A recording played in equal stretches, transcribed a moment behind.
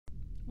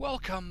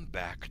Welcome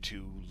back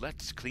to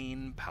Let's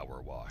Clean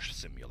PowerWash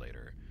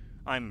Simulator.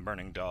 I'm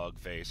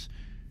BurningDogFace,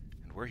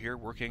 and we're here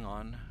working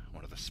on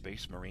one of the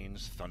Space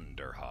Marines'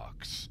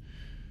 Thunderhawks.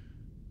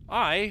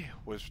 I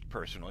was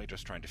personally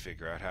just trying to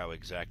figure out how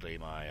exactly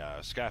my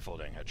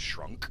scaffolding had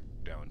shrunk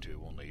down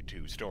to only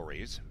 2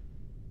 stories.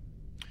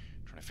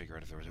 Trying to figure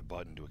out if there was a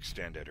button to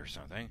extend it or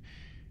something.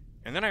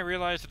 And then I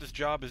realized that this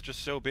job is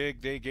just so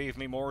big they gave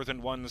me more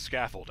than 1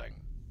 scaffolding.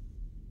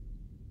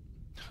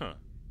 Huh.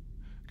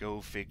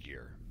 Go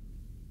figure.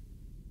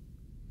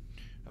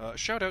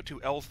 Shout out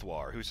to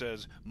Elthwar, who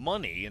says,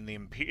 money in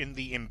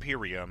the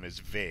Imperium is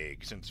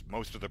vague, since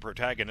most of the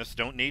protagonists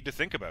don't need to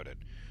think about it.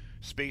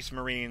 Space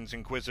Marines,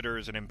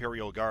 Inquisitors, and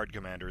Imperial Guard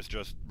commanders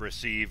just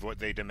receive what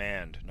they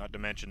demand, not to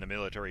mention the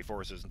military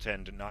forces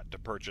tend not to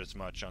purchase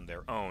much on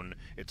their own,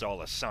 it's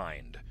all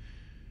assigned.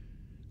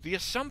 The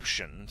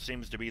assumption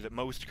seems to be that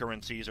most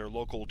currencies are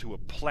local to a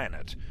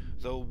planet,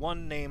 though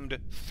one named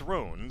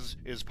Thrones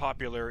is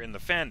popular in the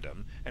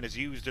fandom and is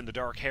used in the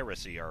Dark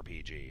Heresy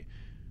RPG.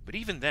 But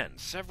even then,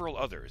 several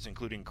others,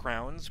 including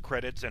crowns,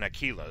 credits, and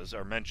Aquilas,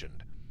 are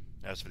mentioned.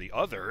 As for the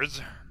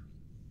others,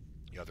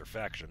 the other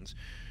factions,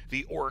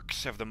 the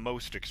Orcs have the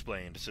most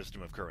explained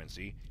system of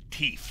currency,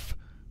 teeth,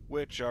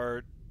 which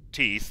are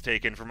teeth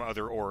taken from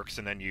other Orcs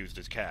and then used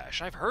as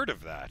cash. I've heard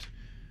of that.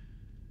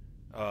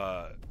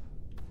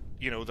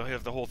 You know, they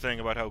have the whole thing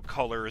about how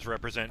colors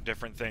represent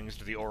different things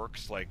to the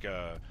Orcs, like,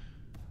 I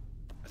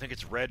think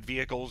it's red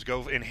vehicles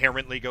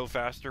inherently go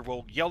faster.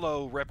 Well,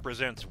 yellow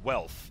represents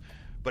wealth,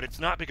 but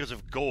it's not because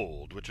of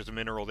gold, which is a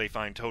mineral they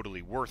find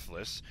totally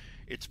worthless.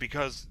 It's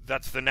because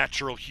that's the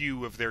natural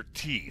hue of their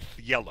teeth,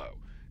 yellow.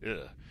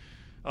 Ugh.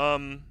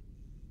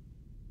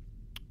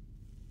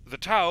 The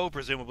Tau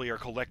presumably are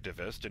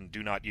collectivist and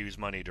do not use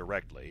money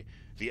directly.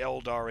 The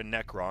Eldar and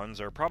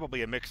Necrons are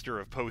probably a mixture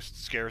of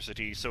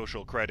post-scarcity,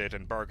 social credit,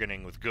 and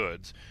bargaining with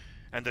goods.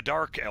 And the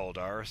Dark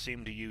Eldar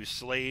seem to use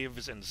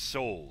slaves and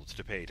souls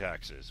to pay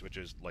taxes, which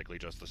is likely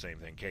just the same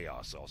thing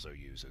Chaos also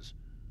uses.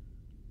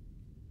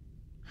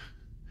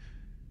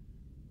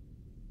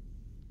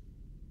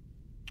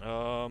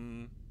 Oh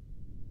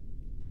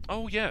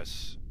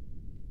yes.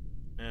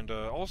 And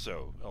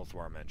also,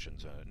 Elthwar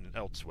mentions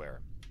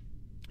elsewhere,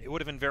 it would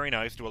have been very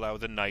nice to allow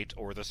the knight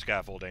or the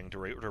scaffolding to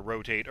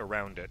rotate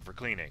around it for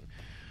cleaning.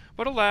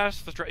 But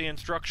alas, the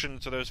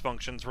instructions to those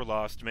functions were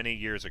lost many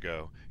years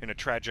ago in a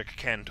tragic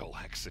candle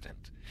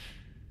accident.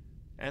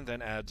 And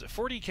then adds,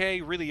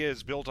 40k really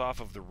is built off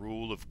of the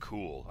rule of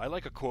cool. I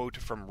like a quote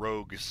from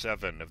Rogue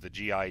 7 of the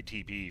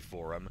GITP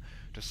forum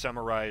to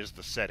summarize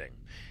the setting.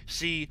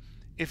 See,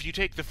 if you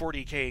take the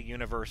 40k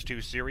universe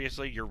too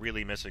seriously, you're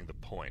really missing the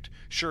point.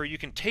 Sure, you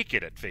can take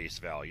it at face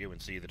value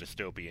and see the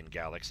dystopian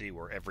galaxy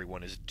where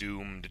everyone is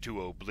doomed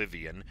to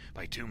oblivion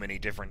by too many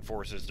different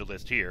forces to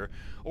list here,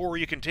 or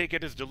you can take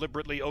it as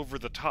deliberately over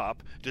the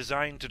top,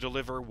 designed to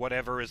deliver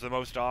whatever is the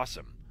most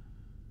awesome.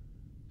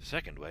 The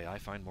second way I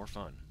find more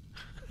fun.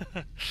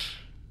 Of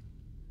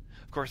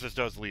course, this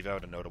does leave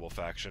out a notable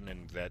faction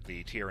in that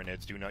the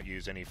Tyranids do not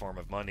use any form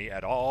of money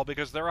at all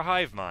because they're a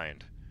hive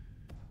mind.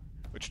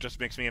 Which just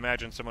makes me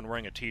imagine someone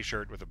wearing a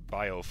t-shirt with a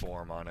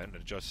bioform on it, and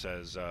it just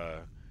says,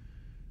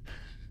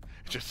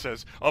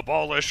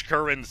 abolish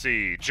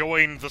currency!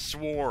 Join the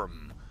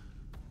swarm!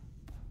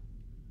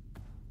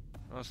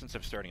 Well, since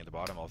I'm starting at the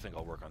bottom, I think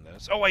I'll work on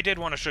this. Oh, I did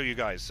want to show you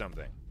guys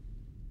something.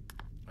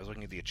 I was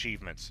looking at the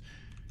achievements.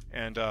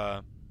 And,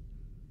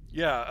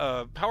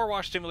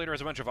 PowerWash Simulator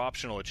has a bunch of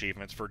optional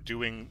achievements for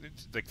doing,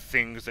 like,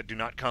 things that do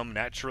not come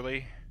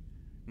naturally.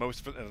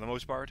 For the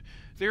most part.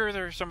 There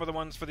are some of the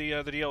ones for the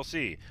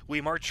DLC. We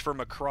march for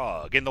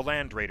Macrog. In the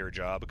Land Raider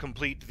job,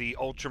 complete the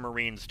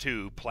Ultramarines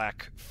 2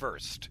 plaque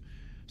first.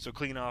 So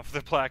clean off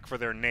the plaque for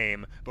their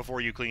name before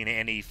you clean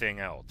anything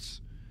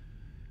else.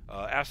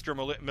 Astra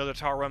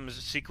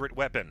Militarum's secret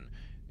weapon.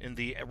 In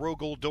the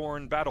Rogel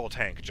Dorn battle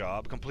tank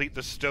job, complete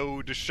the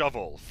stowed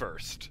shovel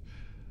first.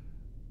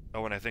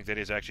 Oh, and I think that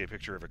is actually a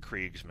picture of a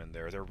Kriegsman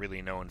there. They're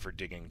really known for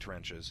digging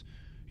trenches.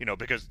 You know,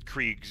 because the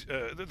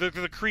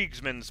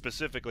Kriegsmen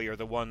specifically are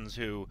the ones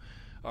who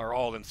are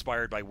all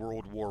inspired by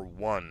World War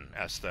I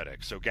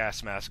aesthetics, so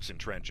gas masks and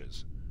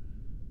trenches.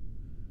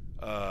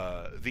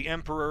 The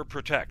Emperor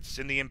protects.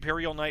 In the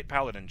Imperial Knight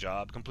Paladin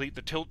job, complete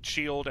the Tilt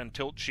Shield and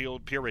Tilt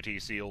Shield Purity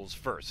seals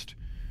first.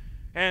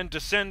 And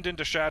descend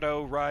into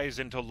shadow, rise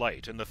into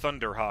light. In the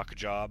Thunderhawk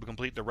job,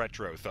 complete the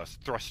Retro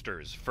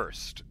thrusters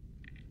first.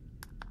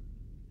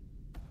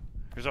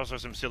 There's also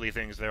some silly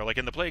things there, like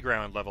in the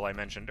playground level I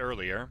mentioned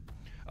earlier.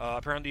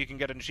 Apparently you can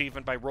get an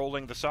achievement by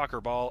rolling the soccer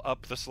ball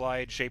up the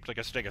slide shaped like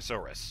a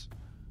Stegosaurus.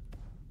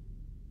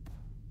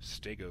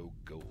 Stego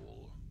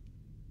goal.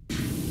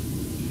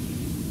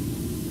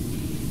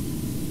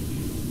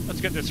 Let's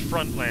get this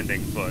front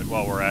landing foot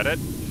while we're at it.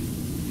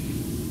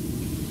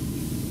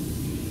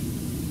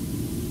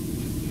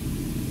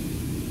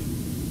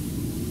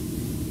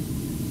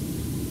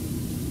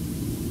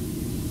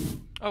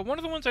 Oh, one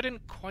of the ones I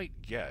didn't quite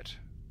get.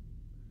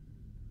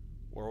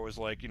 Or it was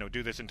like, you know,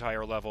 do this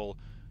entire level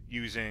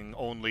using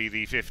only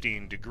the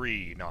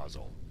 15-degree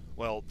nozzle.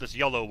 Well, this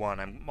yellow one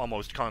I'm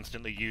almost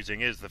constantly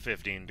using is the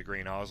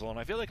 15-degree nozzle, and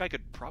I feel like I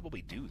could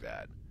probably do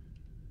that.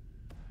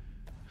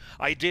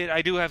 I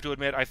do have to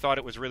admit, I thought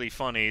it was really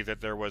funny that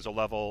there was a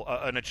level,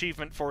 an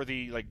achievement for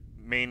the, like,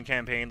 main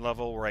campaign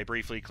level where I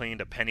briefly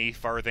cleaned a penny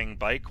farthing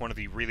bike, one of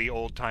the really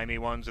old-timey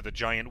ones with a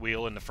giant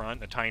wheel in the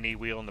front and a tiny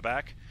wheel in the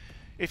back.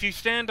 If you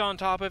stand on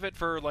top of it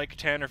for, like,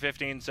 10 or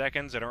 15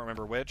 seconds, I don't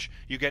remember which,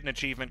 you get an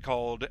achievement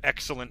called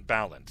Excellent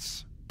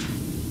Balance.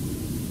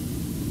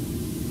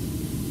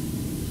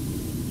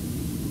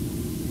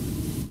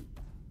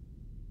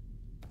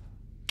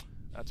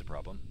 That's a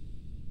problem.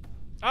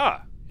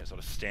 Ah! Yes, I'll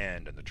just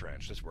stand in the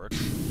trench. This works.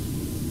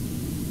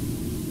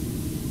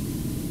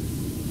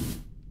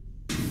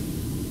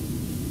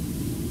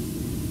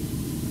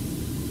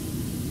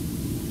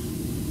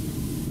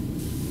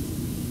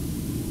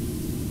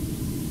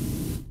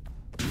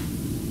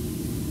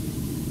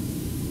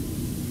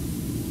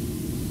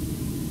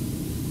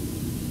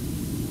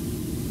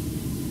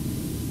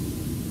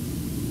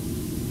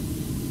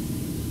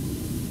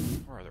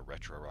 Where are the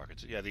retro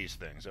rockets? Yeah, these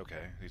things. Okay,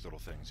 these little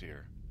things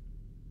here.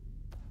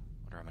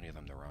 Wonder how many of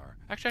them there are.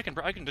 Actually,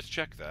 I can just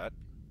check that.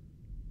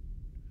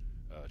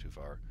 Too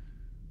far.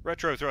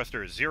 Retro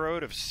thrusters, 0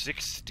 out of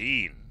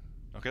 16.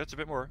 Okay, that's a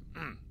bit more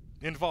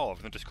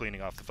involved than just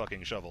cleaning off the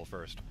fucking shovel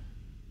first.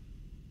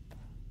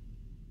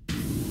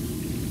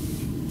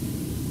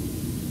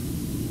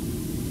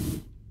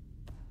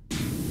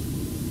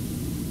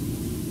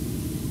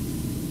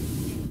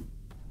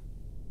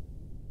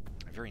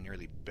 I very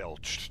nearly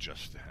belched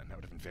just then. That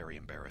would have been very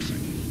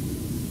embarrassing.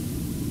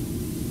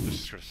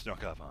 Just sort of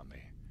snuck up on me.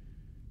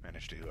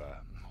 Managed to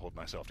hold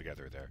myself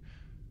together there.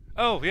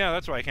 Oh, yeah,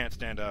 that's why I can't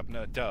stand up.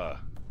 No, duh.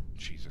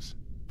 Jesus.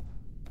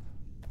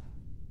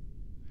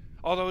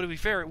 Although, to be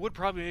fair, it would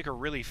probably make a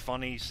really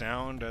funny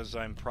sound, as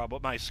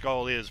my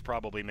skull is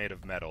probably made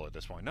of metal at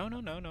this point. No,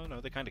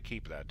 they kind of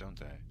keep that, don't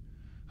they?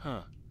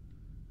 Huh.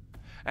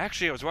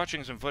 Actually, I was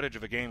watching some footage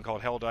of a game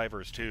called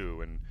Helldivers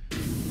 2, and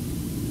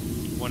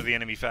one of the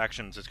enemy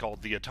factions is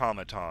called the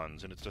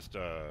Automatons, and it's just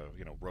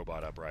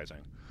robot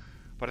uprising.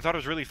 But I thought it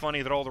was really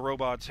funny that all the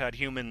robots had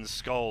human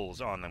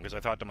skulls on them, because I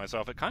thought to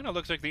myself, it kind of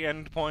looks like the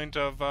end point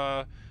of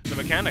the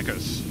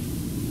Mechanicus.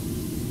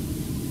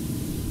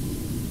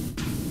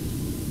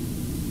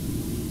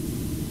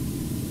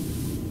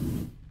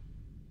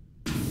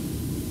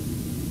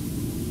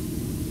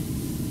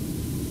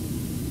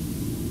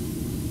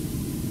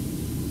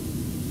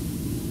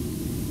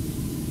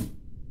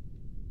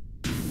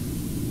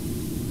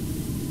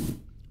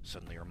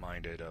 Suddenly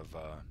reminded of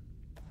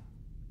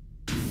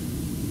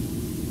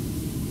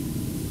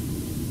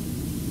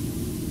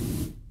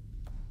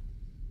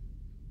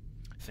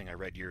thing I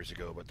read years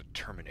ago about the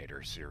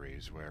Terminator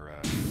series, where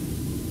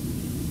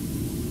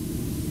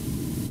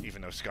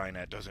even though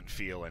Skynet doesn't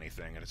feel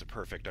anything, it has a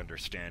perfect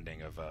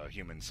understanding of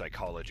human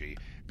psychology,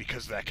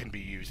 because that can be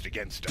used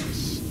against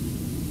us.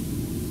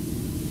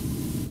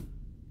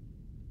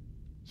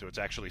 So it's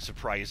actually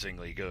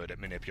surprisingly good at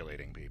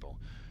manipulating people.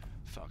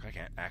 Fuck, I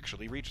can't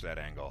actually reach that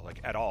angle, like,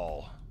 at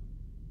all.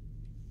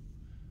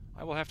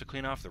 I will have to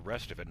clean off the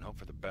rest of it and hope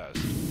for the best.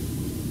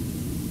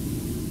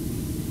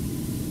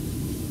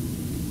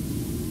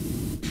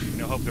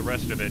 Hope the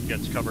rest of it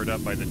gets covered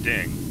up by the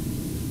ding.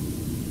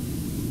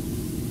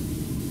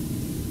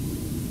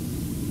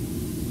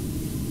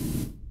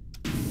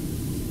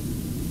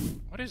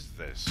 What is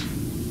this?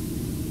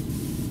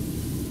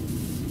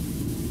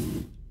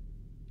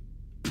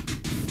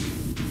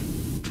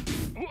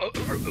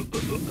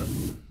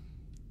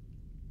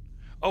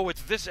 Oh,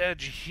 it's this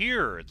edge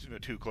here. It's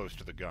too close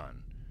to the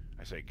gun.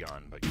 I say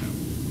gun, but you know.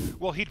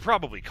 Well, he'd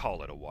probably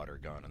call it a water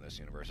gun in this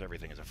universe.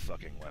 Everything is a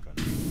fucking weapon.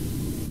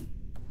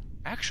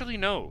 Actually,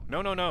 no.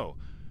 Mechanicus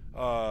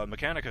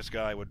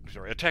guy would...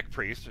 Sorry, a tech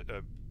priest,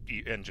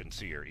 engine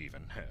seer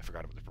even, I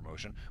forgot about the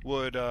promotion,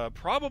 would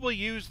probably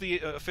use the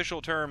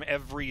official term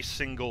every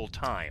single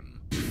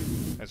time,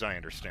 as I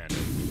understand it.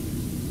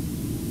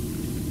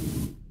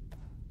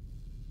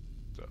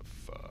 The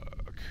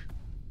fuck?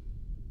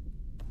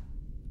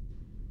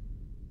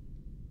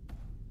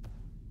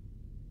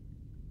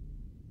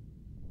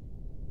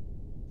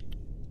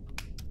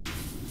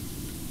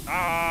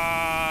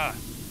 Ah!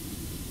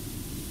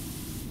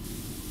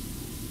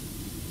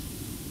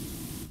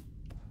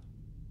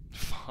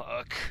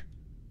 Fuck.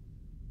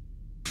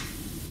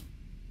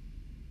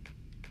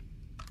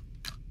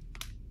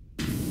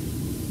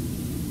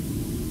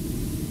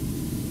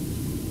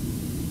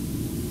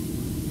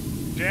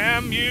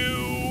 Damn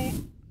you!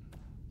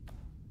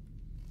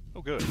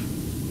 Oh, good.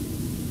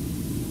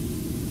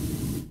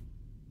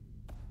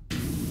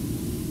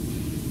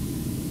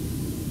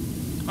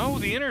 Oh,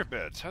 the inner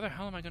bits. How the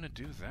hell am I going to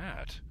do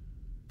that?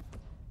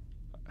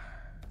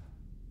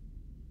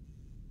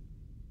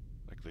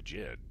 Like,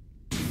 legit.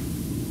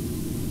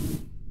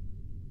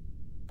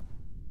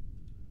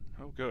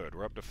 Oh, good.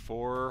 We're up to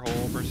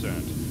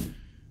 4%.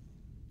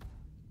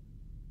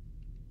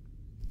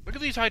 Look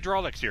at these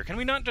hydraulics here. Can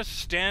we not just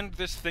stand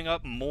this thing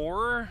up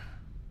more?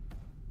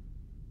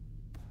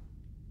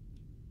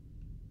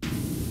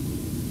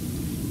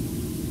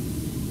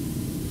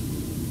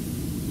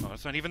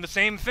 it's not even the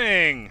same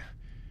thing!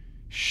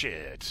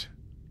 Shit.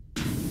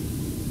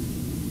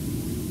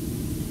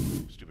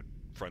 Stupid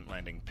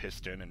front-landing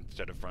piston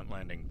instead of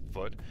front-landing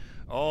foot.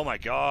 Oh my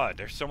god,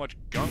 there's so much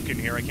gunk in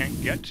here I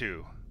can't get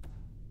to.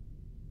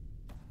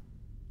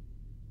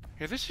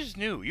 Yeah, this is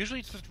new. Usually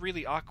it's just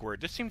really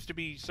awkward. This seems to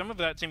be... some of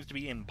that seems to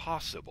be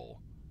impossible.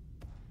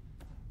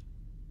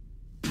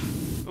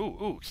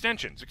 Ooh,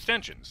 extensions,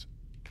 extensions.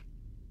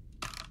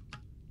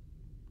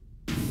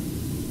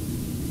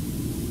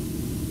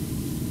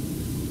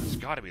 That's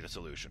gotta be the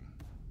solution.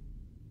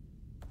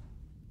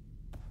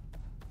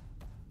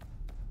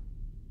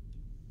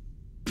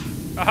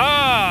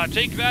 Aha!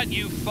 Take that,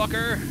 you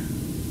fucker!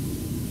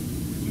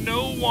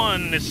 No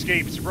one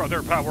escapes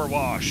Brother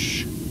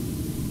PowerWash!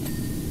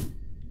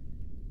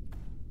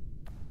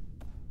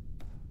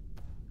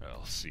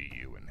 I'll see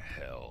you in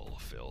hell,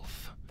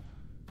 filth.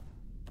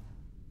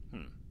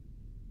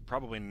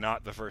 Probably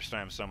not the first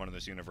time someone in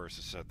this universe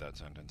has said that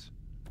sentence.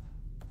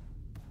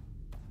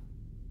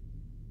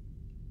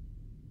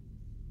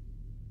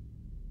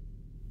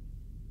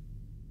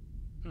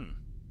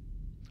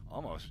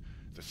 Almost.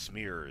 The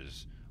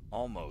smears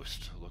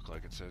almost look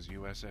like it says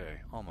USA.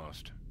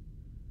 Almost.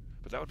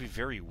 But that would be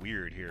very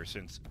weird here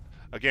since,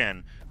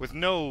 again, with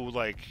no,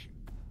 like,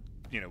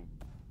 you know,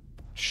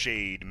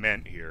 shade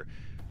meant here,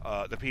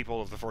 the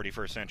people of the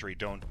 41st century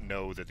don't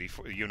know that the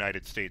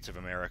United States of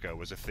America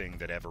was a thing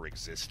that ever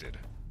existed.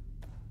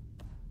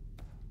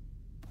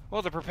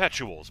 Well, the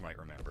Perpetuals might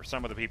remember.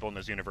 Some of the people in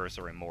this universe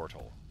are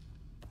immortal.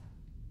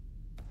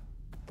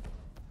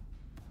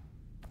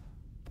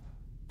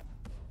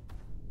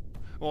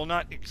 Well,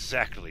 not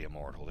exactly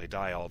immortal. They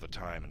die all the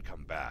time and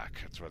come back.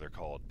 That's why they're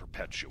called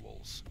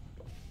Perpetuals.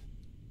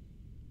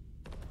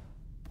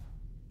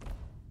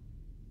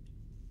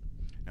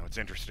 Now, what's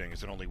interesting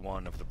is that only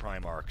one of the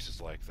Primarchs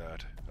is like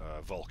that,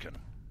 Vulcan.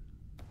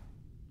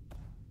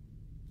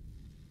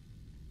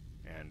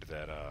 And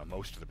that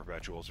most of the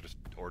Perpetuals are just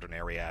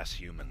ordinary-ass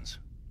humans.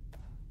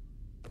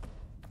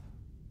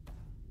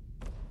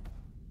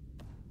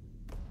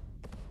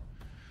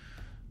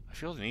 I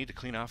feel the need to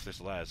clean off this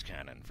las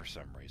cannon for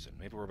some reason.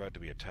 Maybe we're about to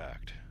be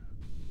attacked.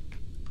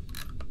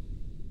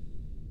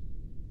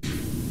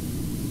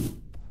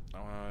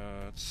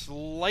 It's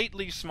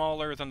slightly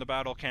smaller than the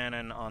battle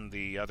cannon on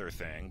the other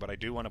thing, but I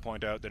do want to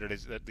point out that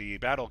that the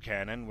battle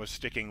cannon was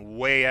sticking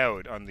way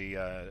out on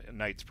the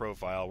knight's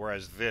profile,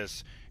 whereas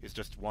this is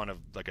just one of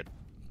like a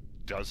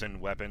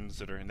dozen weapons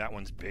that are, and that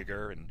one's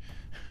bigger. And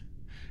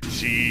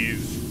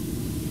jeez.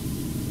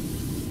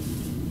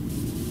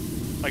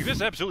 Like,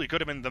 this absolutely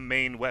could have been the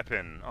main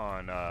weapon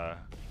on,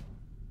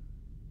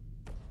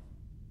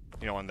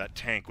 you know, on that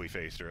tank we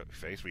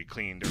we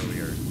cleaned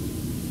earlier.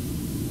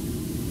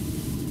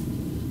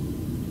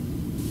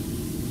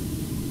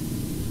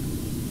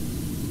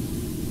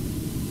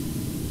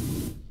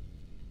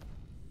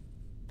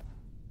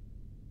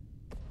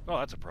 Well,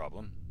 that's a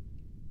problem.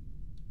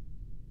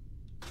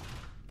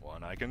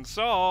 One I can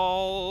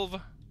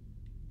solve!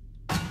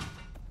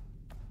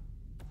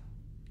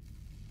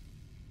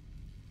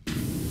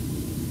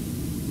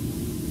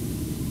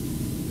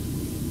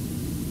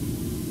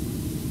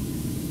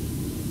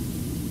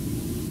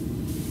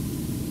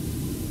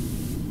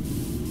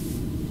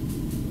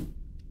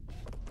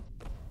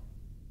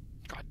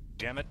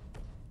 Damn it.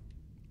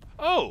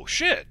 Oh,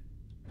 shit!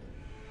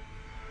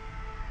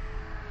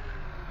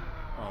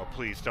 Oh,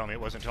 please tell me it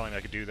wasn't telling me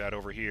I could do that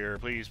over here.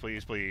 Please,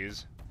 please,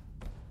 please.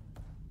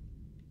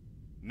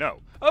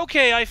 No.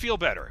 Okay, I feel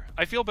better.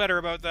 I feel better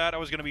about that. I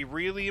was going to be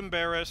really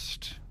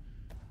embarrassed.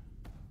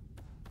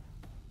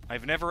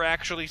 I've never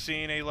actually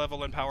seen a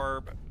level in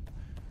Power...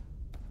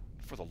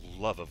 For the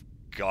love of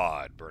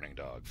God,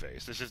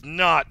 BurningDogFace. This is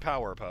not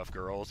Powerpuff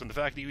Girls, and the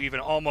fact that you even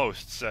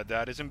almost said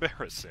that is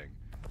embarrassing.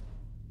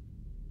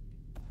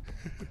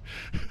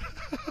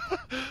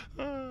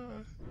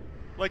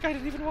 Like, I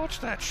didn't even watch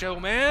that show,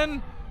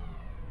 man!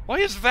 Why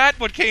is that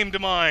what came to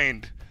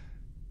mind?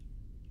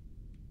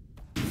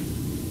 And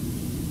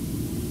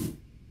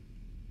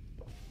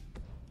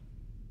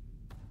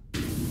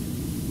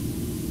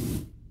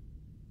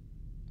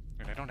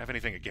I don't have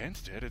anything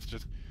against it, it's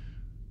just...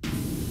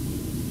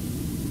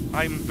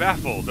 I'm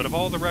baffled that of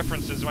all the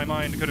references my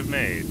mind could have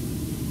made.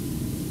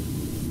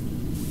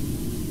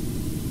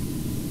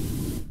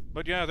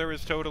 But yeah, there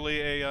is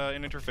totally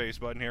an interface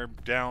button here,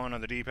 down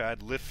on the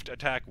D-pad, lift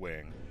attack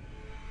wing.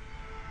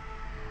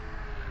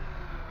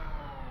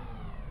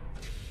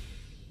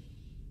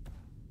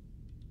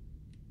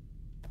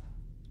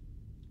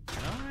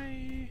 Can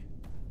I?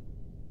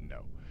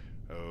 No.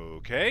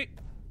 Okay.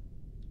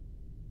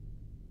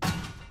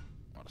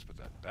 I'll just put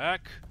that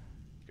back.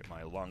 Get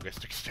my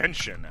longest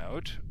extension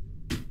out.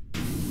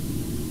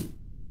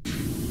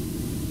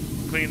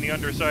 Clean the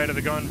underside of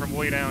the gun from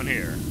way down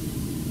here.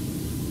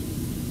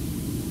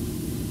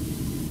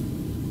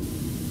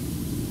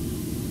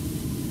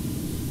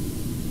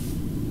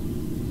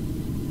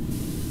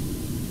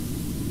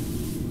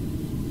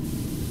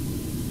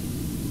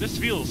 This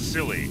feels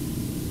silly.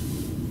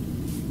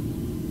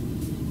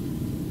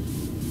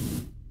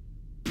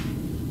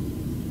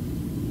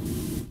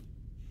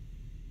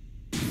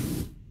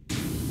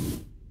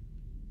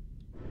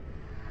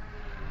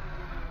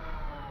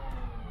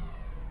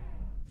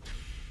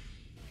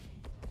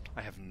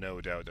 no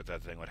doubt that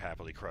that thing would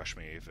happily crush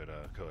me if it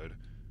could.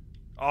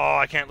 Oh,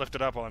 I can't lift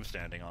it up while I'm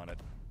standing on it.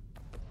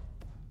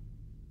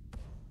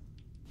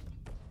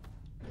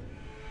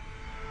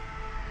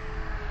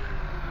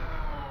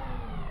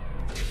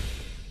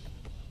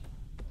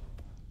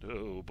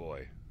 Oh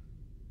boy.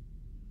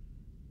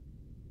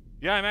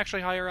 Yeah, I'm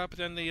actually higher up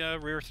than the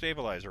rear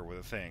stabilizer with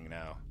a thing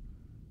now.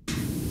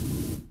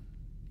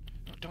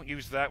 Don't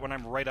use that when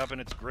I'm right up in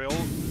its grill.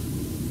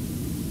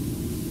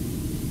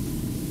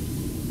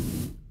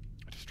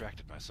 I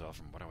distracted myself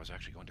from what I was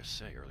actually going to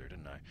say earlier,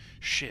 didn't I?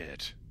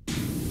 Shit.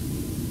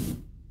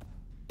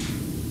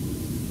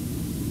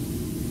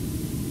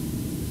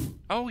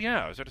 Oh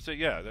yeah, I was going to say,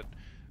 yeah, that...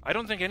 I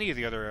don't think any of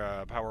the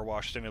other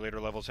PowerWash simulator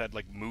levels had,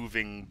 like,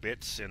 moving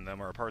bits in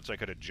them or parts I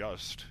could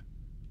adjust.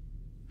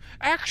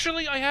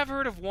 Actually, I have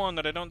heard of one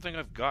that I don't think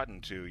I've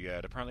gotten to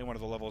yet. Apparently one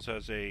of the levels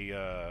has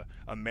a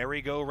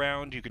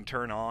merry-go-round you can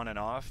turn on and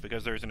off,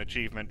 because there's an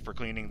achievement for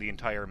cleaning the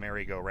entire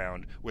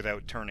merry-go-round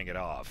without turning it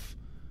off.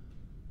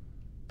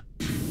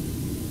 You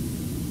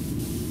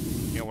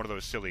know, one of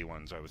those silly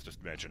ones I was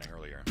just mentioning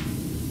earlier.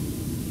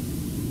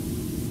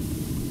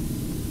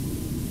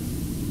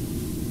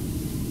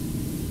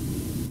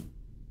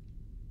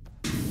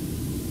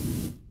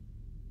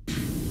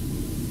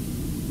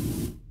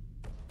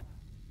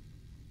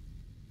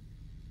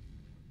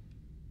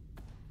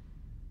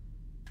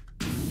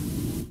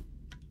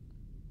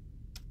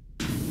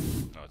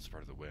 It's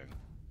part of the wing.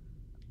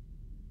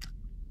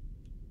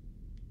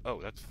 Oh,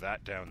 that's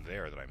that down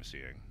there that I'm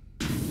seeing.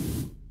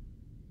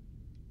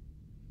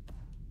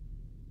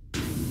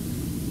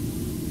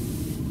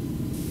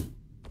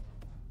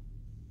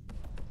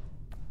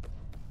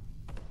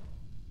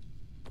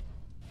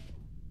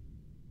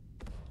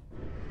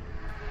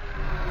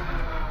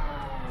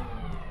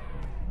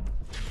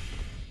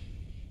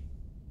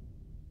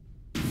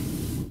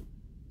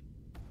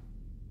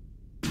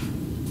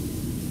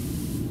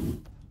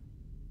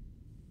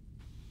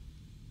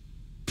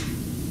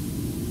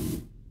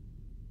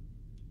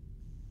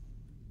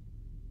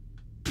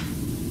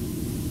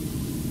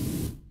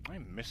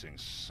 Missing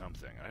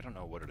something. I don't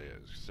know what it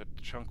is. That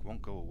chunk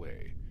won't go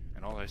away,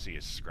 and all I see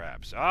is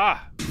scraps.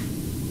 Ah!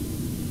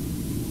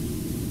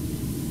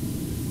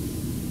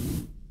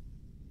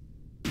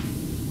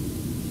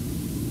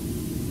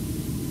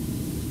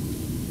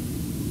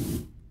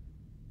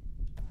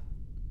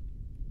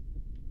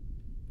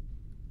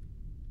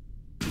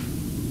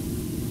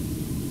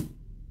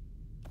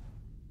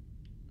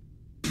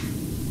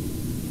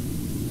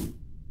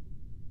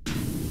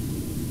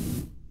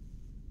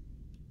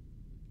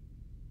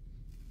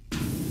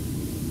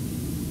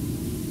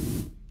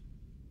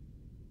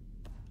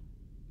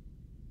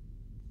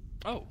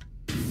 Oh.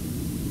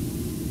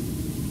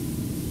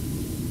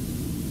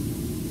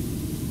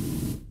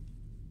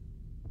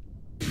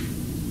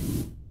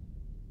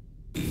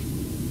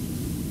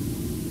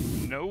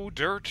 No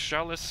dirt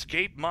shall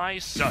escape my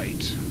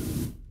sight.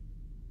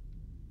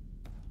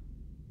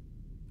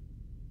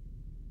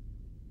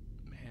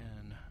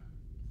 Man.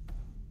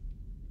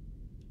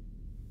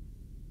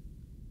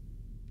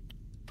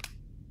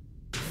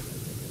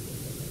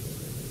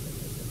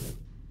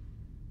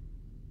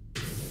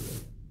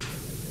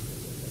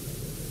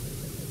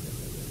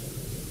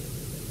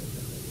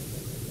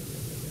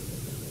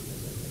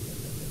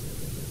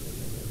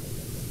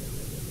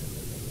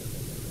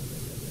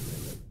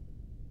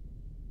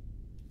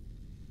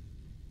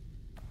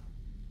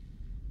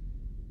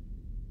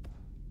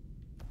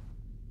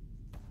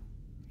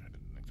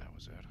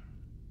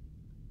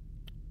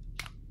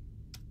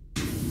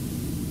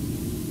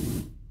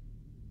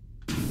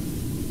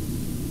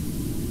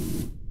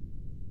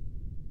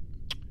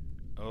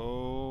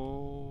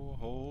 Oh,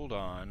 hold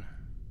on.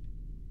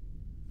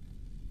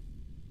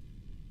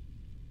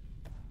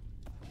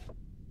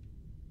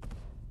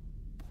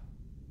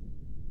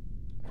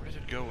 Where does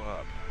it go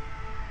up?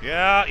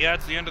 Yeah,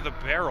 it's the end of the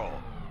barrel.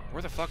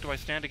 Where the fuck do I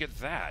stand to get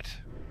that?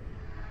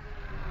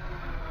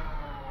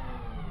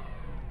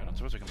 I don't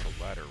suppose I can put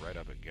a ladder right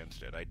up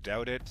against it. I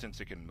doubt it, since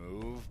it can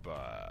move,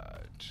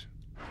 but...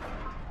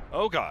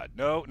 Oh god,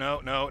 no,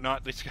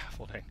 not the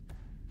scaffolding.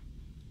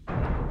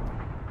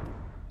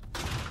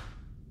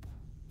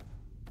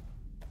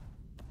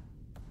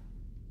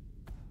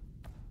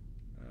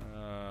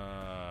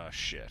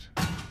 Shit.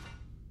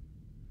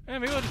 Eh,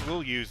 maybe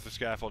we'll use the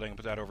scaffolding and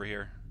put that over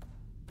here.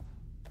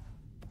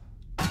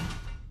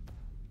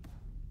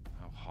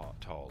 How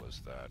tall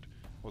is that?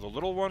 Will the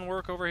little one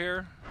work over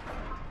here?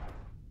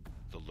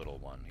 The little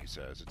one, he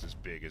says. It's as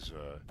big as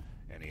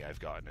any I've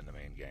gotten in the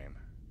main game.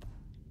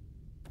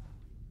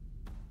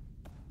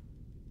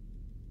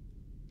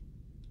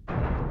 I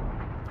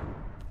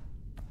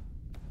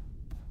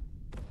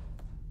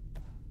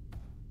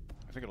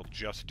think it'll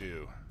just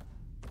do.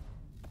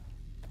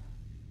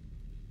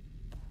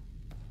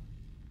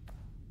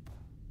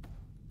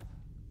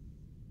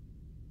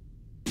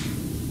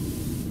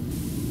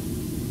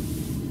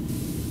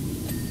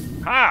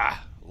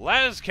 Ha!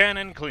 Las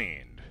cannon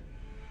cleaned.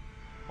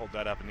 Hold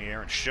that up in the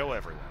air and show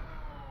everyone.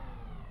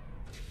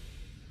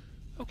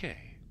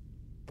 Okay.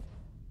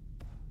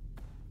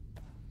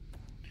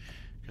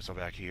 Guess I'll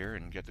back here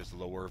and get this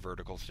lower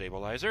vertical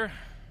stabilizer.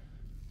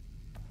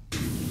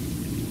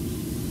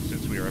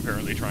 Since we are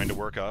apparently trying to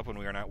work up when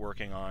we are not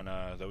working on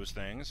those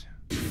things.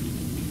 Okay,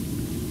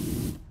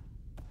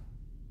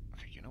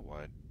 you know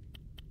what?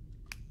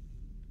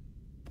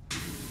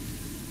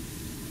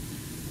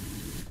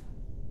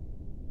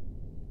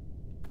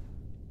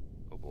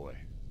 Oh boy.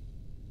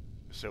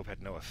 The soap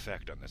had no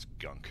effect on this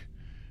gunk.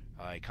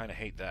 I kind of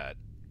hate that.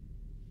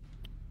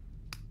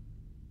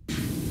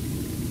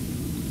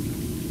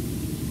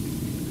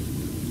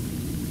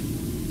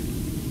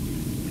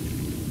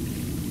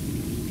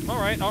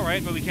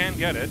 Alright, but we can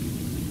get it.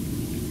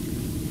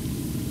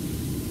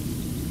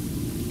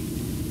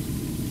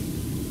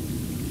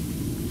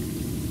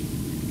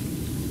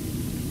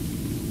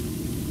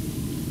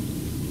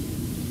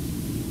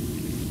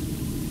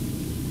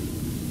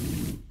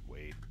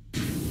 Wait.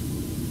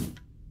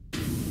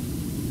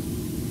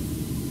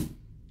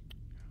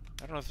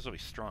 I don't know if this will be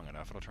strong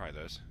enough, but I'll try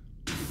this.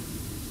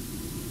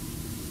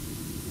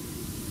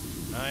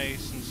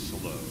 Nice and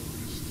slow.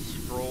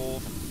 Just scroll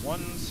from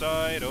one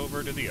side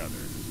over to the other.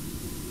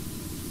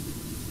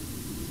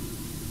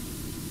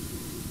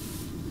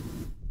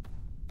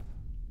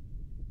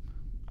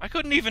 I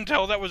couldn't even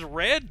tell that was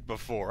red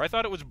before. I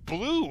thought it was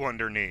blue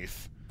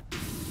underneath.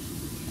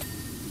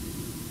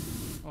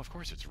 Oh, of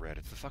course it's red.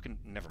 It's the fucking...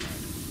 Never mind.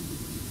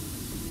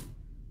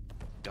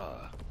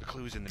 Duh. The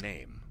clue's in the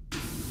name.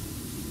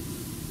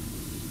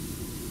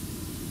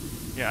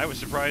 Yeah, I was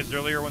surprised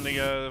earlier when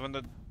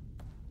the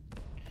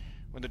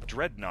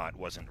dreadnought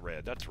wasn't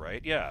red. That's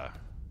right. Yeah.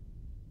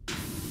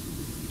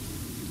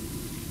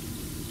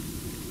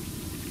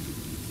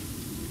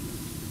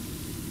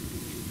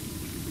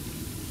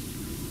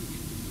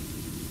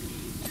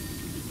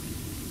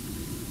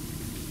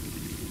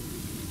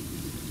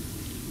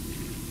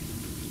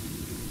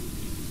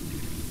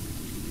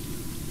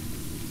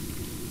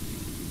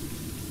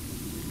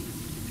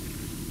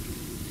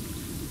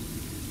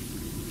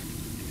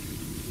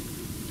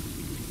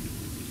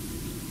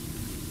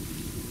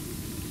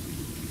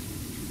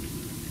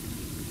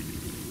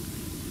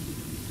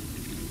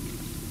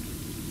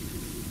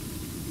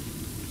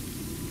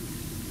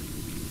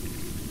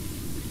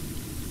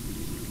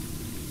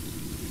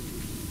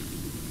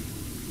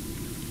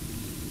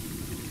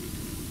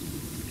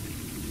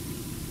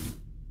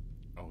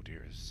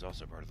 This is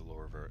also part of the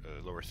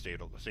lower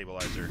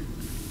stabilizer.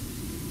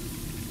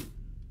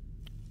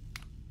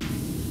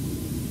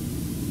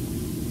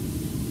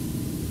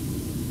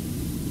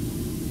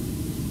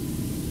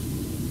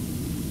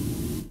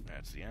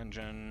 That's the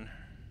engine.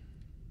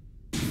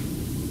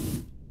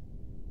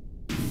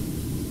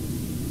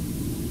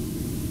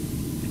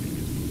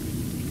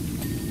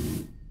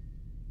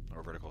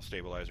 Lower vertical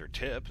stabilizer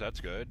tip,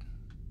 that's good.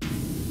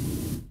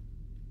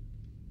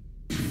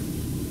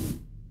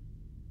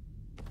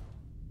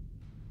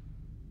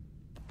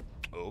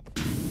 Oh.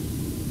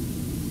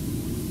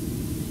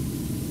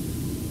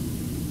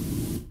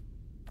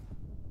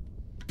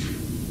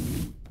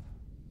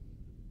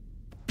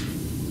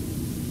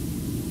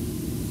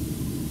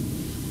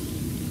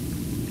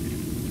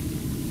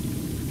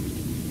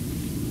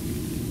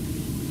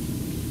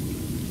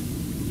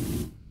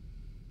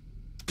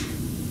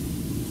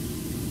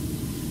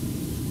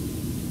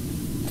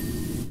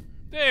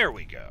 There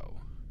we go.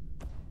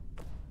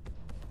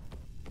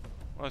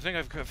 Well, I think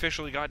I've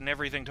officially gotten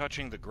everything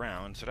touching the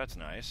ground, so that's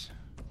nice.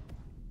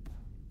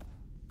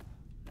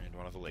 And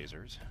one of the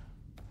lasers.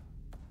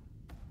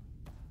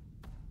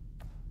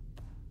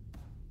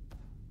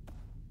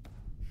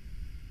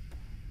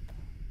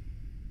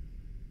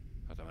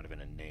 Thought that might have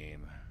been a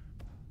name.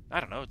 I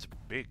don't know, it's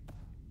big.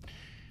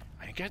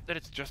 I get that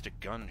it's just a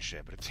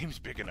gunship, but it seems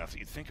big enough that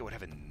you'd think it would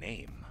have a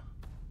name.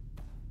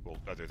 Well,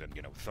 other than,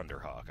 you know,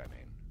 Thunderhawk, I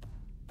mean.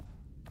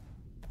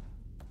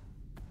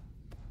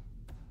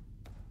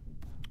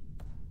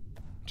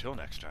 Until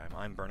next time,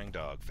 I'm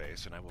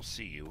BurningDogFace, and I will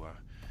see you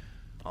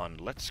on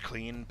Let's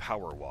Clean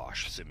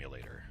PowerWash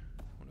Simulator.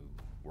 I'm going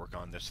to work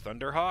on this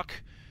Thunderhawk,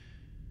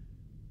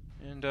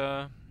 and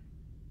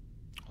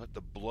let the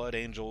Blood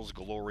Angel's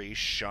glory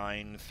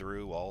shine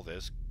through all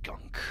this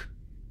gunk.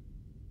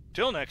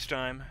 Till next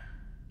time,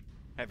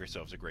 have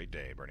yourselves a great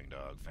day, Burning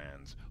Dog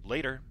fans.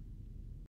 Later.